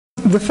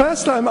The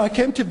first time I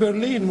came to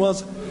Berlin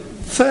was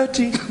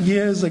 30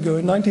 years ago,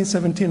 in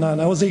 1979.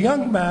 I was a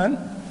young man.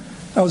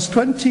 I was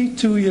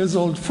 22 years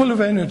old, full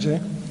of energy.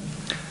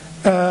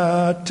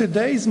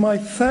 Today is my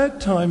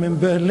third time in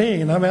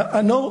Berlin. I'm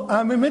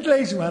a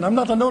middle-aged man. I'm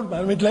not an old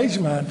man, I'm a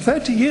middle-aged man.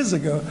 30 years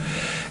ago.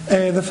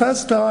 The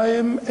first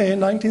time in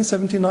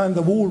 1979,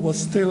 the wall was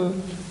still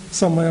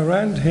somewhere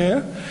around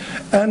here.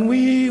 And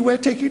we were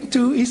taken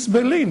to East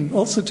Berlin,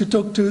 also to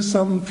talk to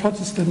some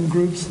Protestant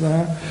groups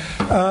there.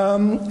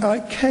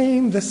 I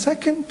came the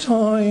second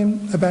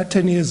time about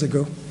 10 years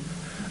ago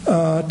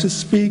to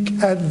speak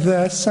at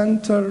the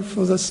Center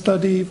for the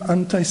Study of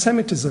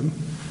Anti-Semitism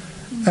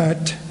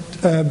at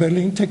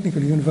Berlin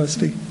Technical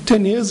University.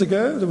 10 years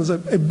ago, there was a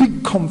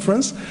big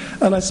conference,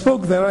 and I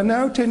spoke there. And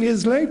now, 10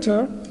 years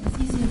later,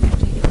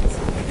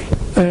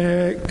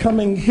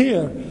 coming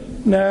here.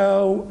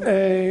 Now,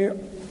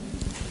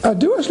 I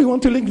do actually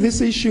want to link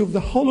this issue of the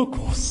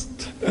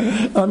Holocaust.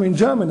 I'm in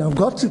Germany. I've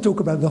got to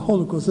talk about the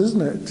Holocaust,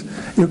 isn't it?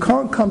 You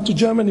can't come to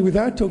Germany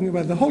without talking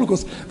about the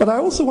Holocaust. But I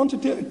also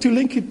wanted to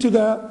link it to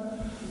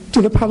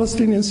the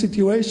Palestinian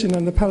situation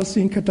and the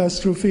Palestinian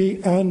catastrophe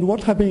and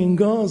what happened in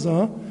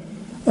Gaza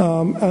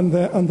and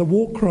the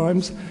war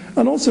crimes.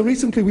 And also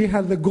recently we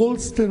had the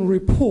Goldstone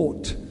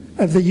report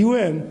at the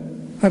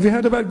UN. Have you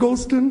heard about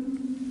Goldstone?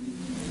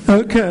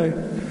 Okay.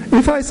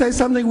 If I say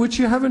something which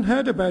you haven't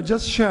heard about,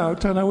 just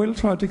shout and I will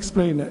try to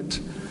explain it.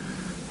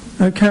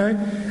 Okay?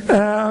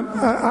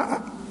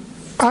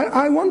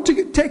 I want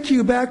to take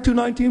you back to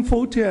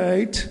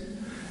 1948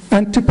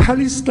 and to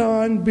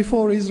Palestine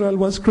before Israel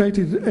was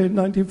created in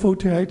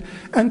 1948,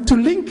 and to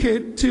link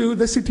it to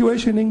the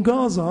situation in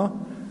Gaza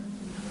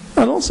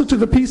and also to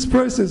the peace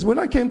process. When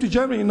I came to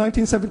Germany in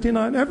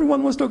 1979,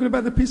 everyone was talking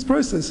about the peace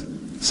process.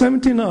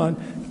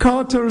 79.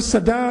 Carter,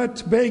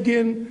 Sadat,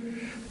 Begin.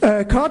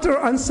 Carter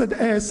and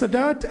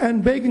Sadat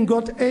and Begin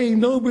got a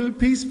Nobel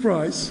Peace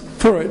Prize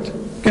for it.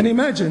 Can you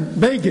imagine?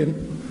 Begin.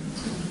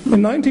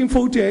 In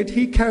 1948,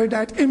 he carried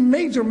out a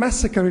major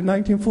massacre in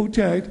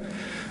 1948,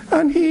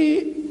 and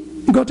he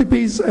got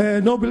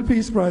a Nobel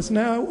Peace Prize.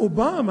 Now,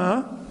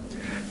 Obama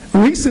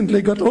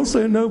recently got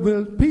also a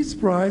Nobel Peace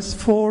Prize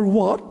for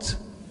what?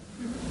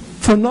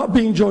 For not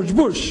being George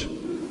Bush.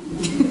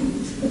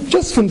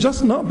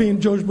 Just not being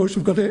George Bush,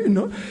 we've got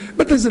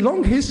but there's a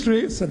long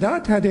history.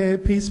 Sadat had a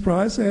peace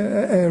prize,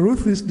 a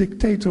ruthless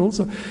dictator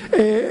also.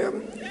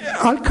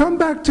 I'll come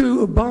back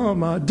to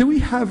Obama. Do we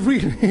have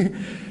really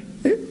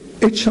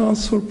a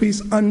chance for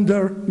peace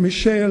under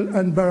Michelle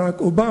and Barack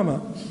Obama?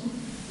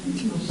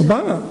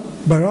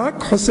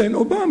 Barack Hussein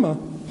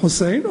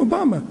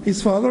Obama.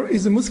 His father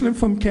is a Muslim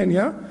from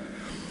Kenya.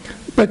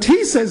 But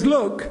he says,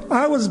 look,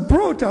 I was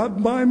brought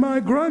up by my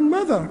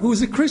grandmother, who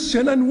is a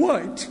Christian and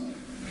white.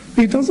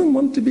 He doesn't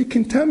want to be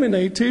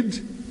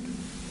contaminated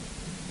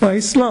by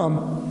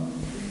Islam.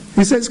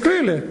 He says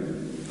clearly,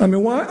 I'm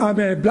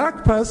a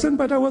black person,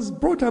 but I was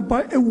brought up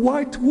by a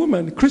white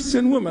woman,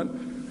 Christian woman.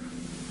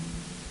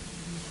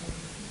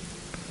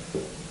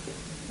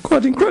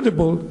 Quite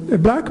incredible. A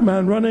black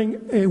man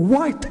running a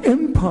white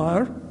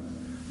empire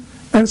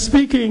and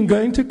speaking,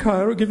 going to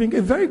Cairo, giving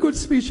a very good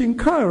speech in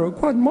Cairo,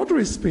 quite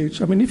moderate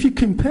speech. I mean, if you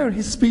compare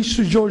his speech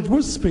to George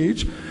Bush's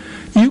speech,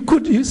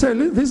 you say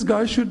this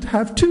guy should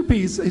have two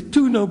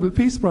Nobel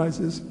Peace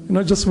Prizes,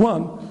 not just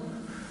one.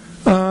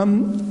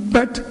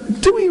 But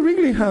do we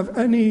really have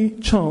any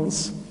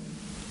chance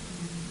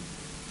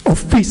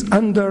of peace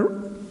under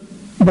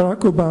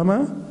Barack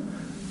Obama,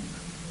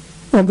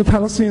 on the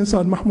Palestinian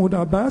side Mahmoud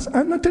Abbas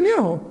and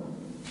Netanyahu?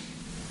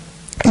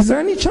 Is there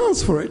any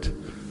chance for it?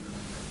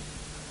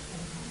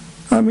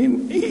 I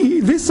mean,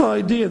 this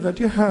idea that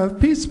you have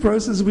peace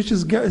process which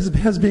has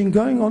been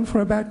going on for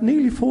about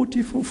nearly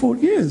 44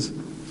 years,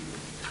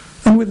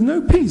 and with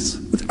no peace,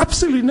 with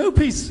absolutely no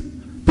peace,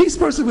 peace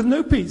process with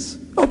no peace,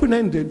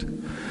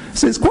 open-ended.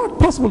 So it's quite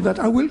possible that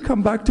I will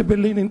come back to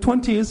Berlin in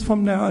 20 years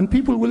from now and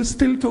people will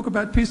still talk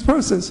about peace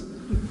process.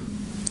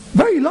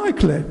 Very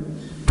likely,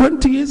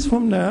 20 years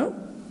from now,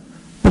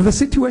 but the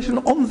situation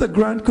on the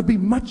ground could be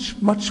much,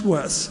 much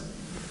worse.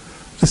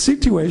 The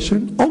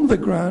situation on the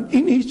ground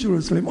in East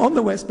Jerusalem, on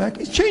the West Bank,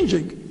 is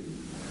changing.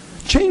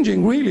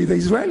 Changing, really. The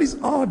Israelis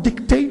are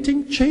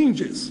dictating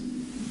changes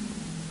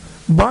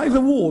by the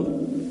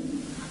wall,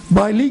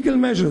 by legal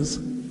measures,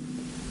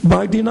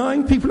 by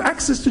denying people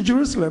access to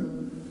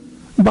Jerusalem,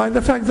 by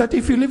the fact that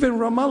if you live in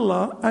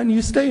Ramallah and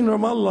you stay in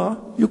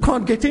Ramallah, you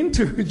can't get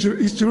into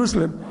East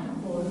Jerusalem.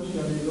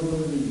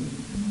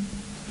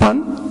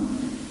 Pardon?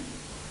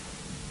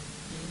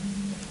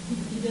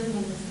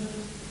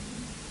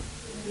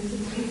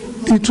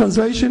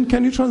 Translation,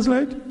 can you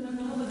translate?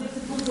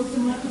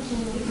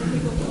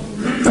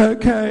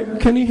 Okay,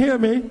 can you hear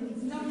me?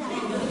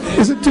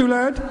 Is it too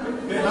loud?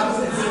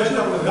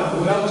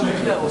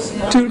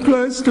 Too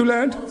close, too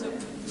loud?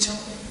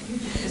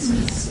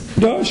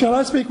 No, shall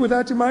I speak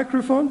without a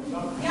microphone?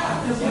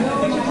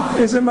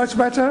 Is it much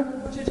better?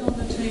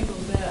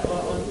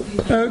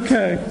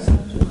 Okay.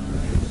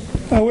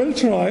 I will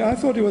try. I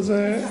thought it was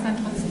a...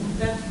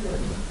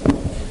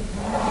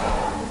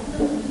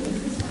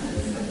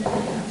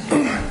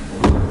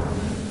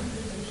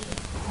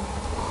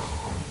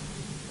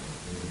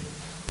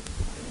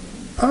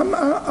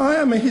 I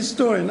am a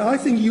historian. I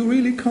think you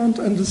really can't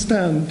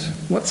understand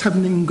what's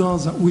happening in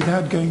Gaza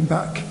without going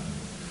back.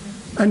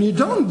 And you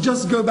don't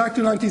just go back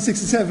to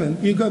 1967.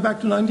 You go back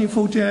to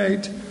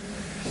 1948,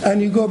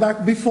 and you go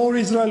back before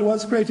Israel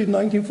was created in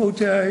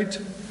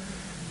 1948.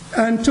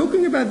 And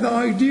talking about the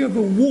idea of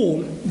a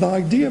wall, the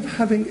idea of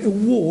having a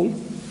wall,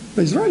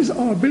 the Israelis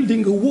are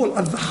building a wall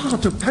at the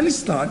heart of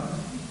Palestine.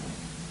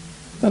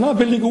 They're not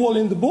building a wall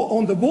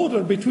on the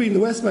border between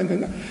the West Bank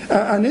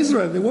and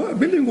Israel. They were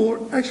building a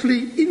wall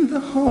actually in the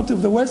heart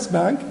of the West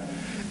Bank.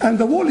 And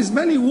the wall is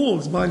many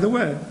walls, by the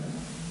way.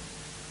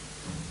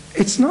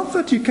 It's not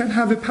that you can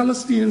have a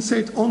Palestinian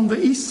state on the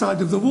east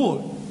side of the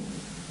wall.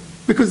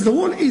 Because the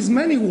wall is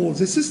many walls,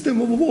 a system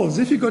of walls.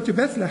 If you go to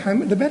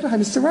Bethlehem, the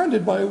Bethlehem is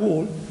surrounded by a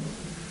wall.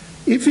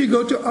 If you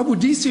go to Abu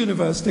Dis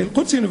University,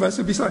 Al-Quds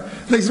University, beside,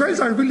 the Israelis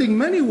are building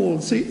many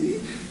walls. See,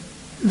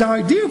 the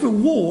idea of a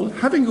wall,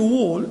 having a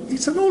wall,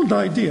 it's an old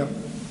idea.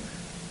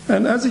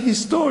 And as a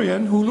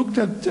historian who looked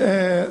at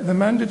the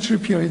mandatory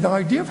period, the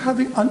idea of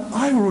having an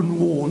iron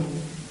wall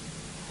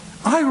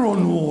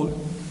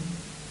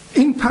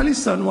in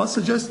Palestine was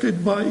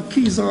suggested by a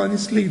key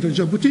Zionist leader,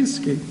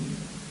 Jabotinsky.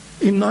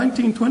 In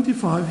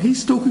 1925,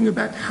 he's talking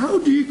about how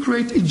do you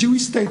create a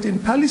Jewish state in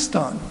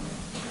Palestine?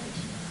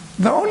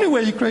 The only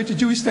way you create a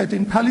Jewish state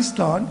in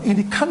Palestine, in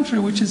a country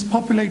which is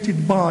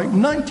populated by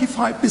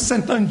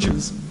 95%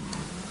 non-Jews.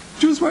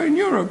 Jews were in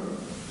Europe.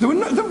 There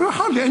were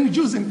hardly any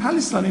Jews in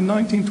Palestine in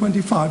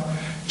 1925.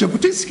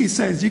 Jabotinsky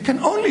says you can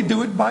only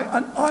do it by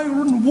an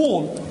iron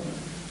wall.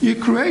 You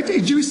create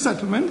a Jewish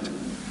settlement,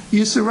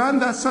 you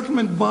surround that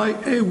settlement by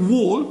a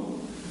wall,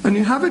 and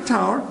you have a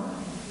tower,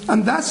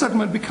 and that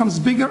settlement becomes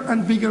bigger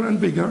and bigger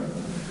and bigger,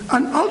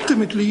 and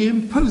ultimately you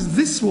impose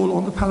this wall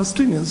on the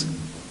Palestinians.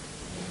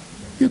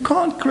 You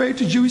can't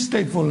create a Jewish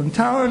state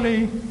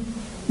voluntarily,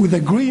 with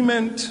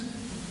agreement.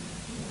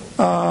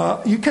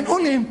 You can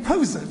only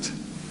impose it.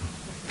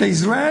 The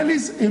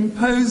Israelis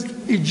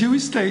imposed a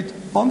Jewish state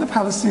on the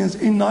Palestinians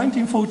in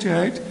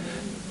 1948.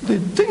 They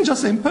didn't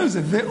just impose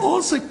it, they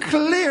also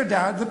cleared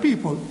out the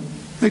people.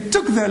 They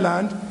took their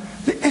land,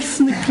 they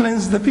ethnically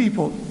cleansed the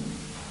people.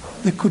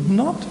 They could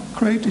not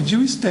create a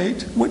Jewish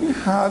state when you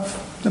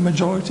have the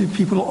majority of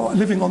people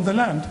living on the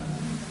land.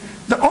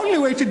 The only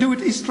way to do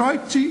it is try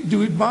to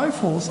do it by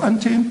force and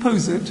to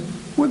impose it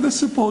with the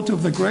support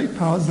of the great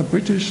powers, the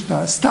British,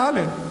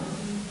 Stalin.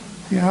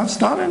 You have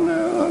Stalin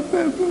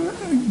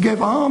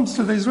gave arms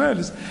to the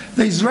Israelis.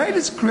 The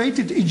Israelis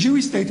created a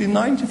Jewish state in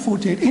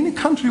 1948 in a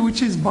country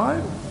which is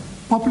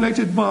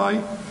populated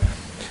by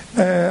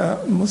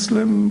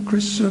Muslim,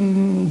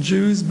 Christian,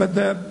 Jews, but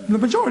the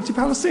majority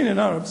Palestinian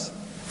Arabs.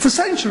 For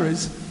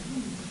centuries.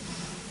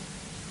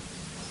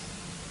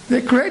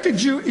 They created a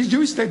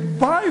Jewish state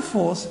by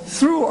force,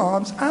 through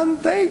arms,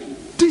 and they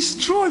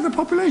destroyed the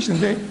population.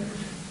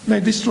 They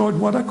destroyed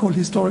what I call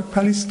historic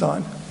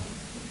Palestine.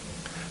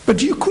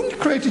 But you couldn't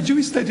create a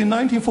Jewish state in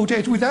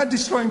 1948 without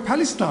destroying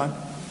Palestine.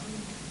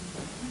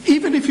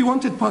 Even if you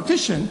wanted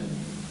partition,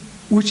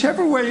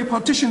 whichever way you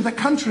partition the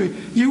country,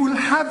 you will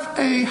have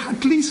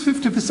at least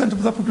 50%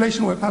 of the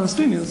population were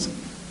Palestinians.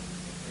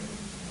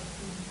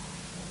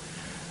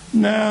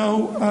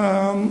 Now,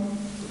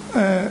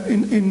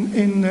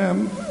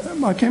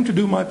 I came to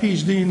do my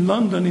PhD in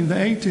London in the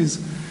 80s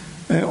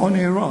on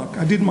Iraq.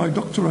 I did my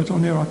doctorate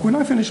on Iraq. When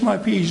I finished my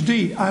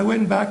PhD, I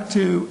went back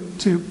to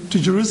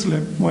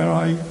Jerusalem, where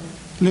I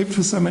lived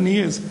for so many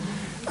years.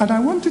 And I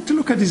wanted to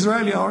look at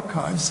Israeli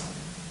archives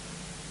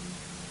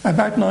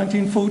about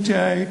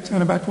 1948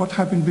 and about what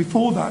happened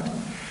before that.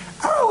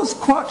 I was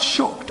quite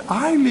shocked.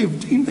 I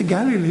lived in the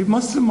Galilee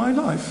most of my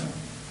life.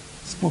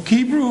 Spoke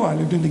Hebrew, I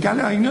lived in the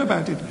Galilee, I know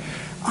about it.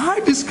 I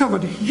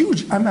discovered a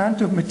huge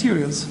amount of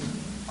materials,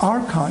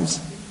 archives,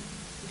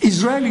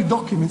 Israeli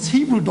documents,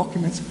 Hebrew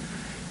documents,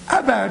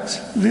 about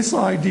this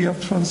idea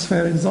of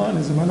transfer in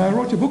Zionism. And I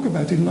wrote a book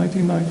about it in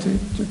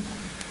 1990.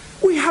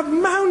 We have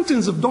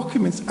mountains of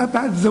documents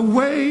about the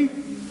way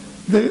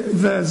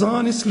the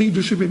Zionist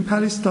leadership in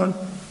Palestine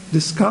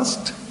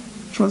discussed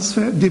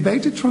transfer,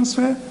 debated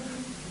transfer,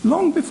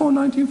 long before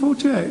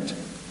 1948.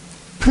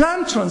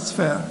 Planned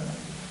transfer.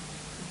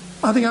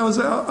 I think I was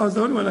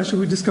the only one actually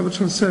who discovered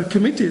transfer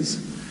committees.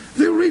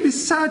 They really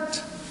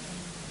sat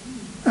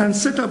and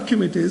set up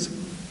committees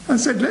and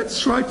said, let's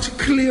try to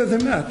clear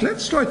them out.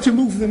 Let's try to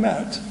move them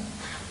out.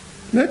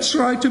 Let's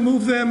try to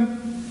move them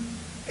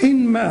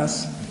en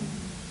masse.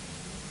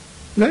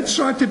 Let's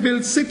try to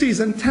build cities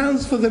and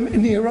towns for them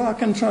in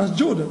Iraq and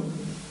Transjordan.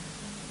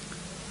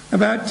 In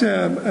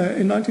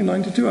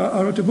 1992,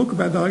 I wrote a book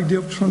about the idea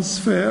of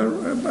transfer,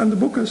 and the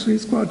book actually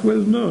is quite well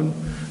known.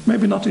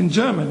 Maybe not in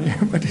Germany,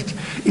 but it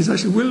is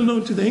actually well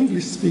known to the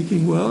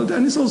English-speaking world,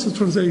 and it's also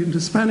translated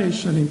into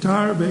Spanish and into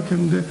Arabic.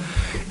 And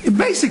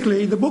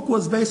basically, the book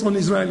was based on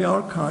Israeli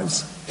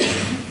archives.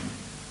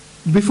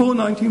 Before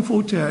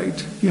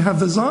 1948, you have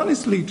the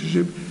Zionist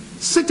leadership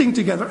sitting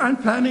together and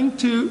planning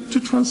to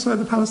transfer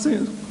the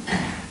Palestinians.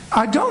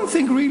 I don't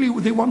think really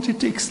they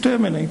wanted to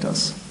exterminate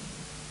us.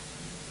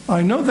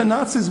 I know the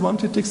Nazis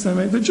wanted to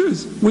exterminate the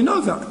Jews. We know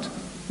that.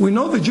 We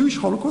know the Jewish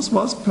Holocaust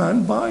was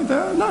planned by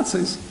the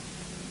Nazis.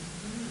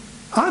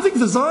 I think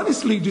the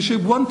Zionist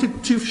leadership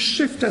wanted to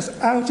shift us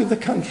out of the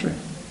country.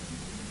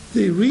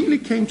 They really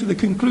came to the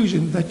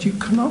conclusion that you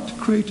cannot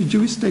create a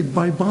Jewish state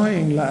by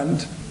buying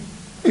land.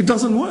 It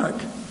doesn't work.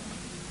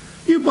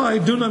 You buy a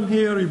dunam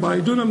here, you buy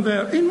a dunam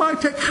there. It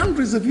might take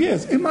hundreds of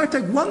years. It might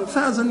take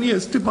 1,000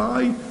 years to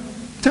buy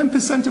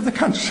 10% of the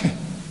country.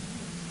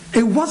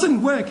 It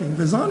wasn't working.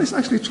 The Zionists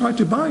actually tried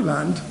to buy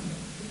land,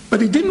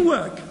 but it didn't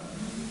work.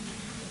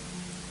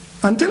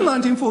 Until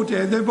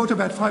 1948, they bought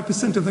about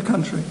 5% of the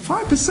country.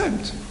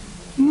 5%.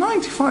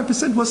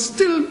 95% was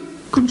still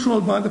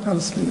controlled by the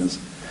Palestinians.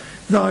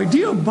 The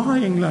idea of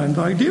buying land,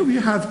 the idea we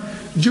have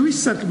Jewish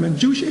settlement,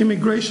 Jewish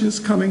immigrations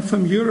coming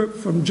from Europe,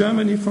 from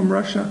Germany, from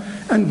Russia,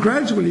 and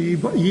gradually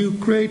you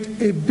create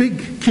a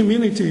big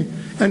community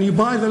and you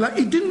buy the land.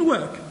 It didn't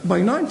work. By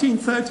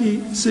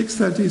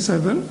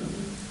 1936-37,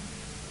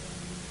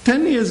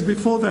 10 years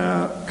before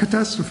the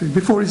catastrophe,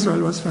 before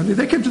Israel was founded,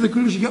 they came to the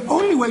conclusion the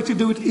only way to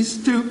do it is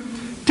to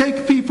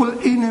take people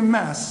in a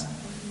mass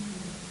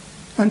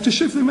and to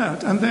shift them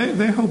out. And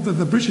they hope that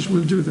the British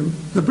will do them.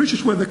 The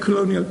British were the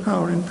colonial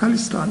power in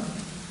Palestine.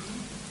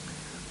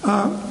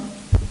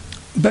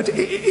 But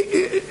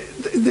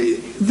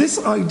this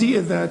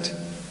idea that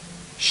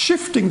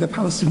shifting the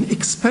Palestinians,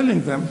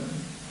 expelling them,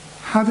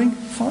 having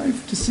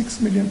 5 to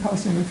 6 million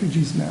Palestinian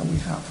refugees now we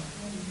have.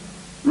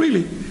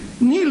 Really,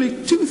 nearly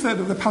 2/3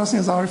 of the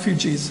Palestinians are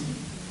refugees.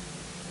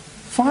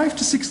 5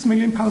 to 6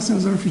 million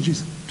Palestinians are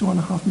refugees.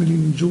 2.5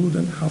 million in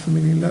Jordan,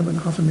 500,000 in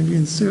Lebanon, 500,000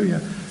 in Syria,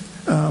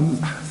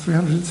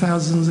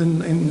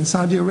 300,000 in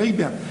Saudi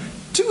Arabia.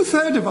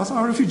 2/3 of us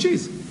are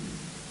refugees.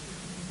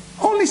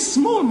 Only a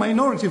small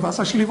minority of us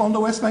actually live on the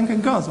West Bank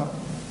and Gaza.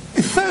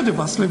 1/3 of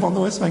us live on the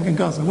West Bank and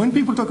Gaza. When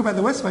people talk about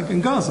the West Bank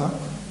and Gaza,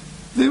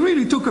 they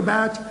really talk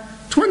about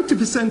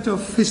 20%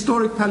 of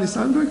historic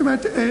Palestine, talk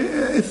about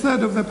less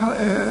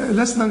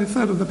than a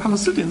third of the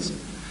Palestinians.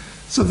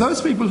 So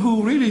those people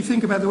who really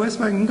think about the West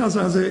Bank and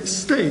Gaza as a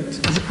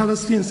state, as a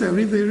Palestinian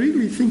state, they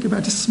really think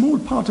about a small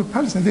part of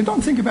Palestine. They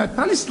don't think about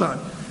Palestine.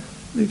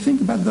 They think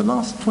about the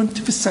last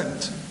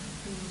 20%.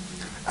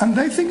 And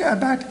they think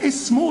about a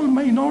small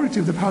minority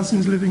of the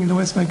Palestinians living in the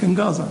West Bank and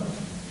Gaza.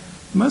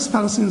 Most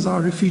Palestinians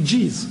are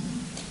refugees.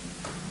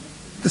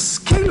 The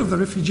scale of the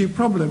refugee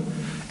problem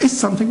is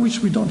something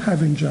which we don't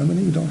have in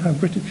Germany, we don't have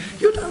Britain.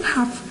 You don't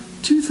have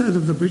 2/3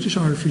 of the British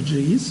are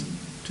refugees,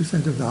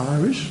 2/3 of the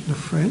Irish, the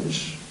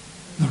French,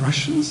 the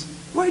Russians.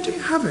 Why do you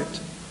have it?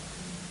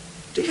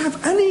 Do you have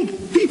any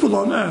people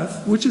on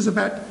earth which is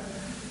about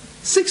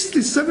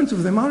 60-70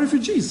 of them are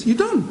refugees? You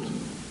don't.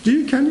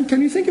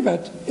 Can you think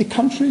about a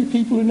country,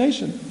 people, a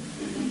nation?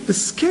 The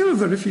scale of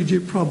the refugee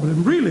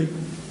problem, really,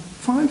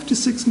 5 to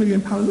 6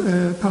 million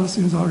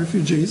Palestinians are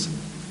refugees.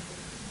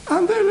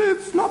 And they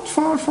live not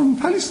far from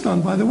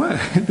Palestine, by the way.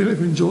 They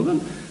live in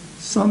Jordan.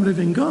 Some live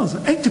in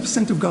Gaza.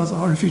 80% of Gaza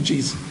are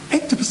refugees.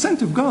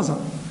 80% of Gaza.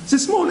 It's a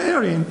small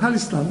area in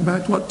Palestine.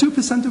 About,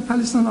 2% of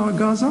Palestine are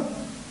Gaza?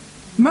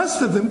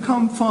 Most of them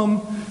come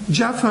from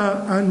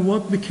Jaffa and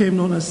what became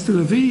known as Tel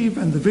Aviv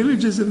and the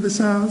villages in the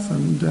south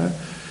and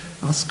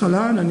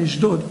Asqalan and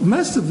Ashdod.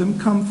 Most of them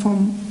come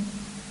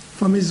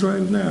from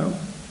Israel now.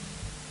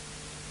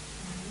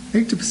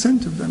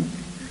 80% of them.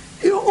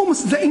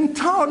 Almost the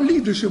entire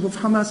leadership of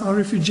Hamas are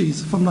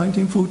refugees from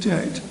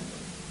 1948.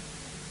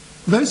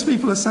 Those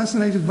people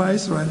assassinated by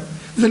Israel.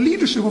 The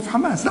leadership of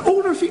Hamas, they're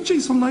all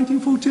refugees from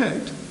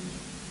 1948.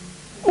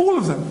 All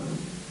of them.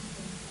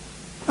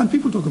 And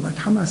people talk about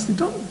Hamas,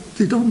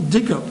 they don't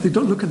dig up, they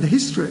don't look at the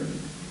history.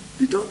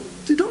 They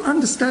don't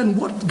understand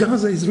what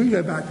Gaza is really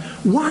about.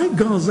 Why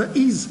Gaza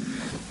is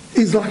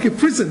like a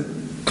prison,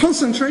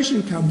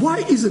 concentration camp.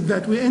 Why is it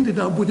that we ended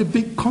up with a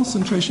big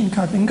concentration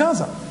camp in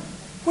Gaza?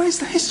 What is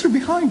the history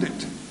behind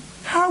it?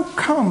 How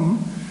come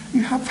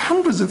you have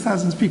hundreds of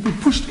thousands of people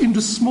pushed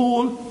into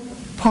small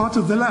part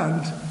of the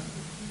land